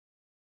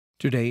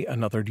Today,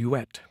 another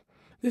duet.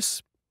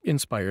 This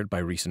inspired by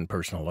recent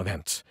personal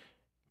events.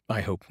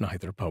 I hope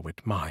neither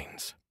poet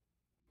minds.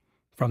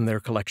 From their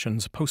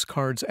collections,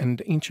 Postcards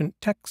and Ancient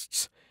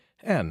Texts,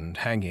 and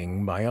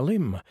Hanging by a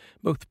Limb,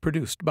 both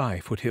produced by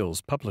Foothills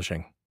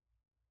Publishing.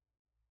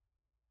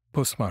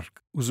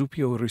 Postmark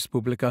Uzupio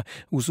Respublica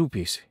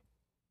Uzupis,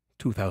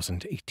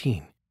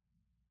 2018,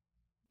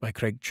 by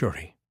Craig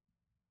Czury.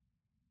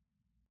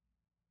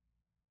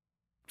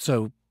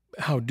 So,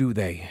 how do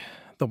they,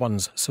 the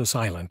ones so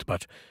silent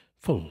but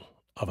full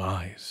of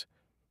eyes?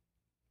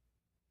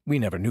 We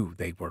never knew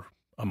they were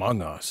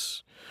among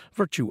us.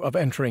 Virtue of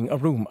entering a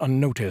room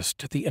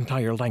unnoticed, the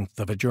entire length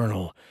of a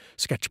journal,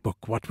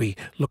 sketchbook, what we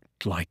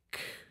looked like,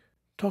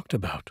 talked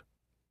about.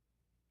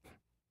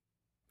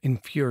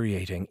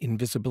 Infuriating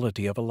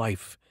invisibility of a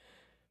life,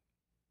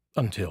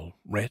 until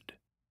read.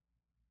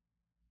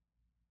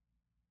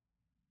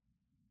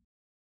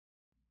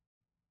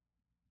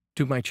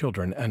 To My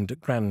Children and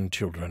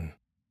Grandchildren,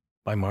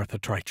 by Martha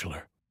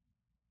Treichler.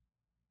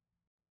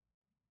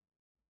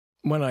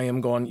 When I am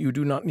gone, you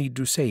do not need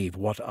to save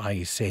what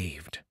I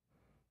saved.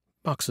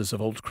 Boxes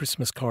of old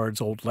Christmas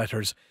cards, old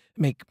letters,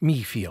 make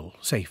me feel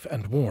safe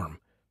and warm.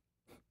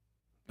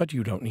 But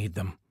you don't need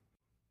them.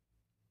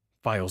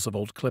 Files of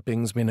old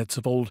clippings, minutes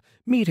of old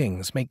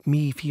meetings make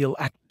me feel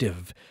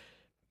active,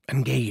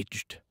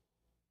 engaged.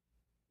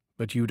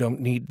 But you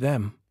don't need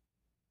them.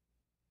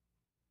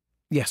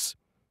 Yes,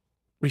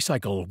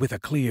 recycle with a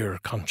clear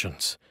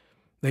conscience.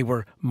 They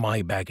were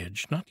my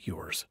baggage, not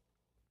yours.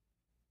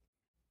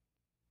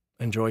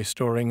 Enjoy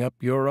storing up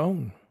your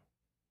own.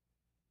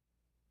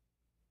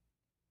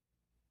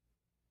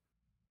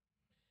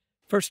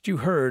 First you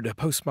heard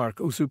Postmark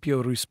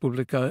Uzupio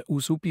Respublica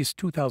Uzupis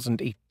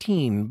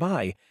 2018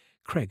 by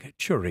Craig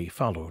Czury,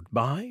 followed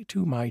by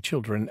To My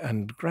Children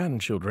and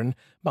Grandchildren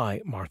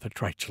by Martha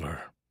Treichler.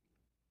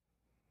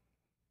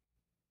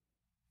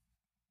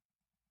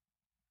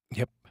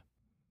 Yep.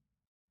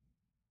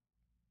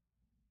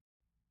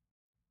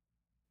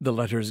 The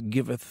letters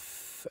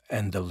giveth,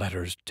 and the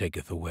letters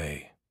taketh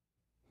away.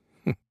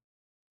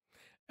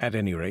 At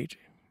any rate,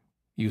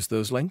 use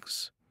those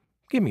links,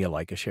 give me a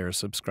like, a share, a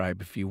subscribe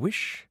if you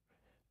wish,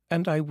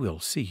 and I will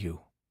see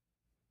you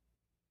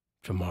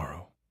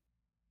tomorrow.